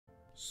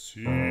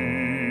Si la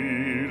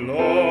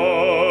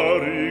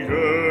rigueur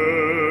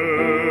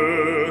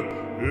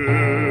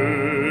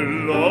et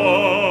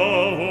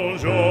la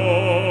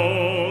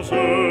vengeance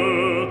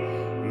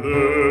le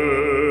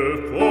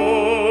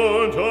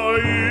font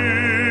haïr.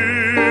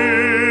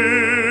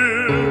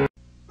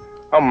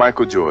 I'm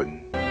Michael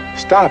Jordan.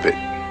 Stop it.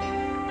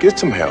 Get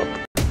some help.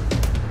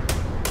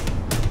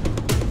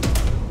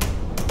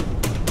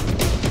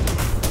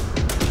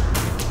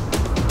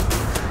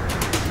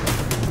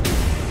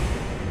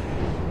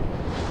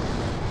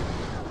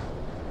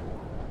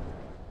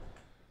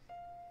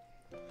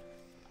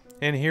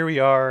 And here we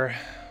are,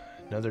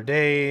 another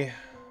day,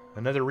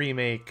 another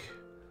remake,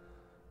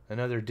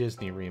 another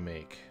Disney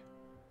remake.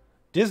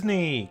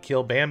 Disney,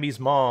 kill Bambi's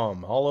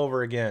mom, all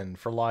over again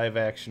for live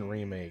action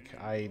remake.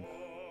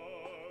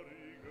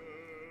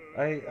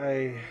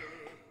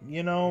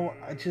 You know,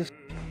 I just...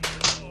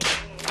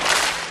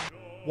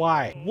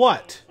 Why?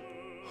 What?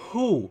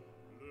 Who?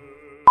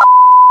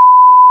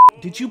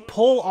 Did you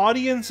poll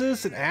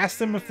audiences and ask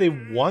them if they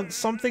want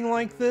something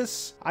like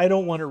this? I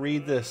don't want to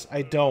read this.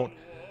 I don't.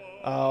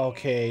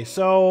 Okay,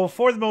 so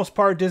for the most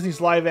part, Disney's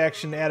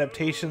live-action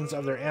adaptations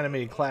of their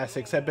animated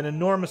classics have been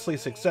enormously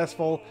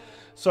successful,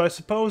 so I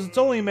suppose it's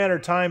only a matter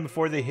of time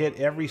before they hit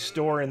every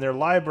store in their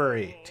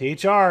library.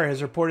 THR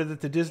has reported that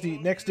the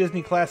next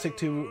Disney classic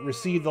to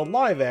receive the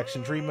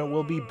live-action treatment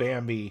will be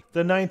Bambi,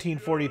 the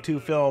 1942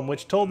 film,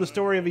 which told the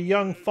story of a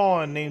young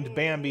fawn named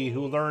Bambi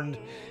who learned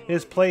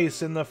his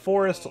place in the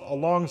forest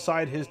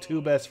alongside his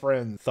two best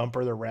friends,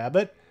 Thumper the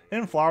rabbit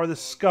and Flower the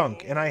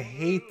skunk, and I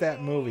hate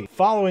that movie.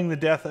 Following the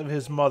death of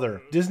his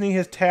mother, Disney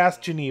has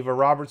tasked Geneva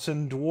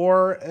Robertson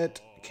Dwyer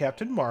at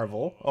Captain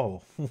Marvel.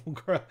 Oh,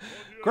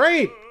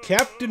 great!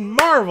 Captain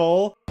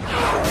Marvel! Fuck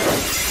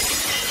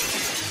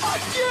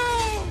you!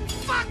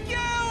 Fuck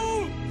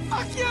you!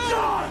 Fuck you!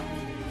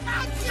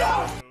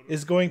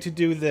 Is going to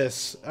do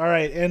this.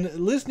 Alright, and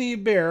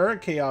Lisney Bear,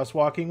 Chaos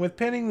Walking, with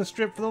penning the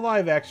strip for the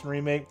live-action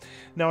remake.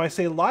 Now I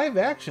say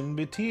live-action,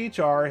 but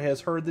THR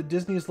has heard that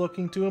Disney is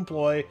looking to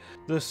employ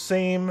the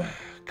same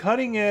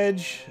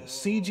cutting-edge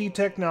CG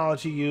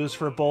technology used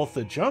for both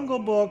The Jungle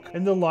Book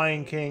and The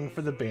Lion King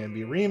for the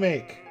Bambi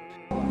remake.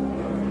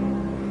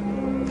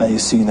 Now you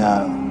see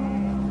now,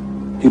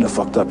 you done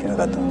fucked up, you know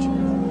that, don't you?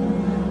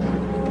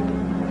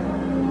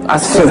 I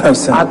said, what I'm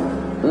saying?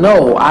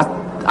 I thought...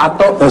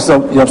 That's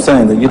what, you know what I'm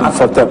saying? That you done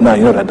fucked up now,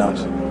 you know that, don't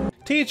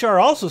you? THR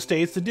also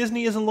states that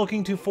Disney isn't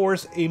looking to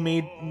force a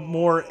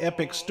more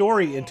epic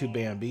story into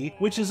Bambi,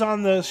 which is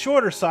on the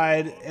shorter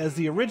side as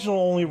the original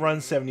only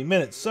runs 70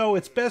 minutes, so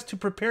it's best to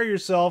prepare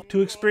yourself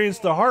to experience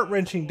the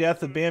heart-wrenching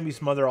death of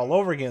Bambi's mother all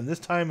over again, this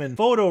time in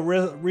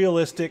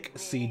photorealistic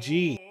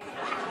CG.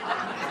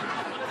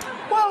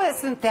 Well,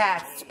 isn't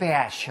that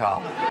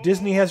special?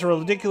 Disney has a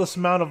ridiculous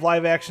amount of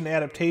live-action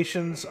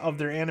adaptations of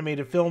their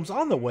animated films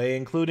on the way,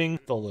 including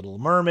The Little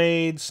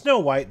Mermaid, Snow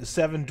White, The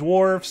Seven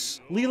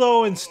Dwarfs,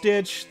 Lilo and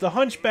Stitch, The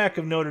Hunchback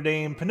of Notre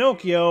Dame,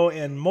 Pinocchio,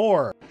 and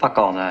more. Fuck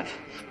all that.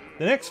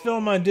 The next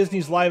film on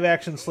Disney's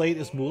live-action slate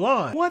is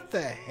Mulan. What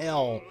the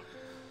hell?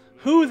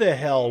 Who the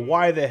hell?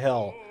 Why the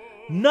hell?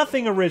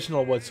 Nothing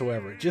original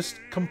whatsoever. Just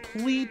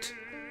complete,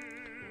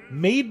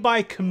 made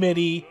by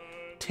committee,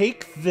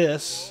 take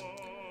this,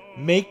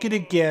 make it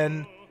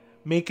again,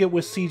 make it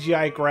with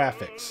CGI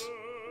graphics.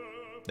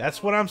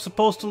 That's what I'm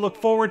supposed to look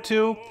forward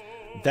to.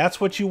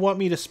 That's what you want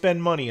me to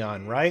spend money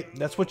on, right?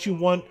 That's what you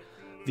want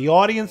the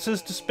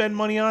audiences to spend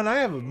money on. I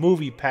have a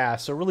movie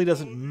pass, so it really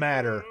doesn't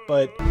matter,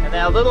 but... And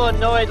that little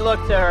annoyed look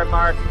to her,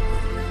 Mark.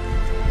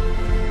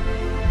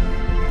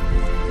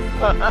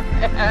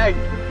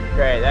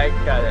 Great, I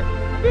got it.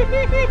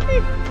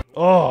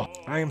 Oh,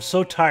 I am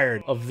so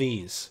tired of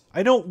these.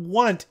 I don't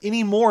want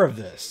any more of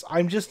this.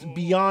 I'm just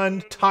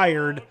beyond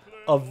tired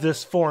of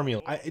this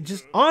formula.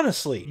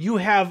 Honestly, you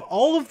have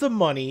all of the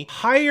money,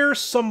 hire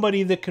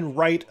somebody that can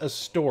write a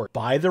story.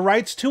 Buy the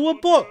rights to a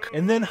book,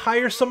 and then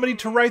hire somebody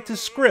to write the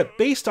script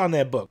based on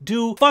that book.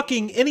 Do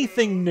fucking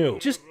anything new.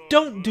 Just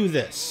don't do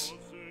this.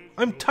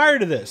 I'm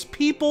tired of this.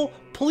 People,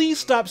 please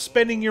stop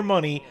spending your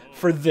money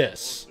for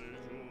this.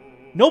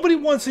 Nobody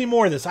wants any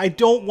more of this. I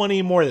don't want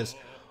any more of this.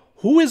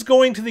 Who is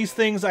going to these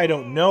things? I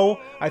don't know.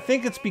 I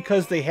think it's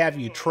because they have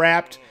you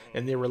trapped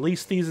and they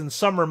release these in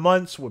summer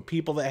months where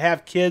people that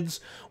have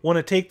kids want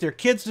to take their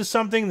kids to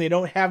something. They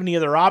don't have any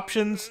other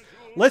options.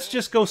 Let's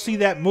just go see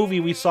that movie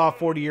we saw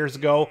 40 years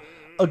ago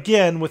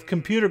again with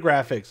computer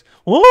graphics.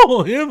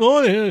 Oh, it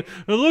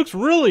looks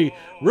really,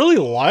 really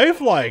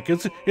lifelike.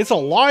 It's a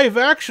live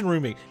action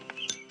remake.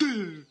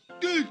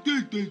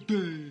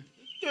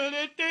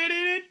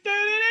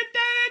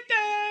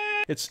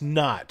 It's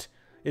not.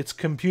 It's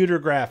computer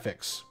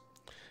graphics.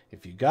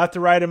 If you got the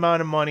right amount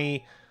of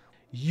money,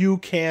 you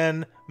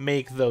can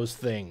make those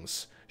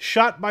things.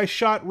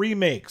 Shot-by-shot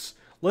remakes.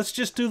 Let's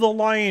just do The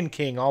Lion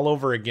King all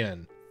over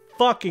again.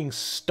 Fucking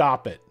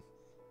stop it.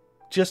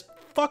 Just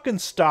fucking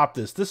stop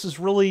this. This is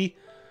really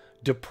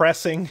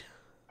depressing.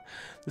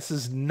 This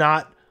is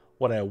not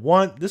what I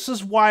want. This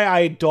is why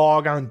I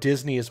dog on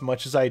Disney as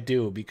much as I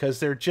do, because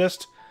they're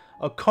just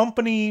a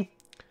company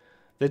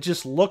that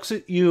just looks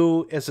at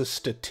you as a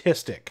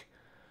statistic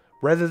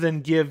rather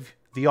than give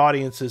the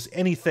audiences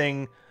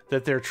anything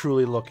that they're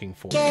truly looking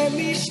for.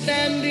 Jesus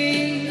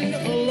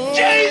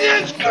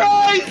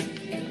Christ!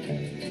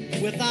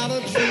 Without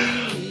a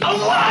tree.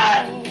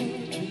 What?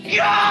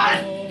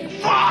 God!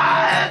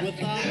 What?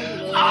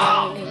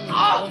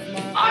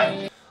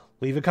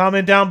 Leave a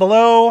comment down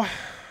below.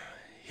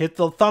 Hit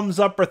the thumbs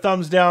up or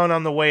thumbs down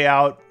on the way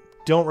out.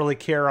 Don't really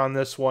care on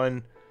this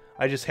one.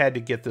 I just had to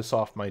get this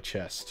off my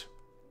chest.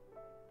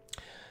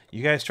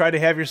 You guys try to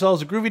have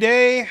yourselves a groovy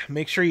day.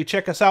 Make sure you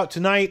check us out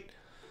tonight.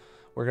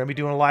 We're going to be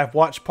doing a live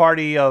watch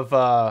party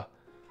of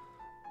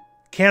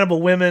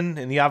Cannibal Women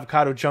in the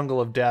Avocado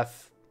Jungle of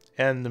Death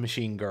and The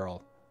Machine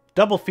Girl.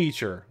 Double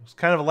feature. It's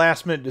kind of a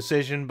last minute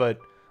decision, but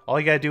all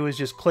you got to do is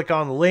just click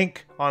on the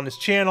link on this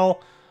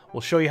channel. We'll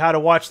show you how to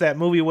watch that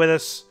movie with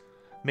us.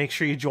 Make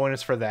sure you join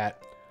us for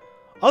that.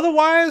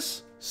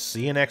 Otherwise,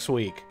 see you next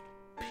week.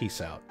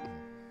 Peace out.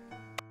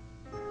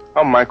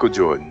 I'm Michael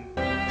Jordan.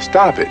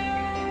 Stop it.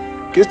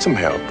 Get some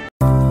help.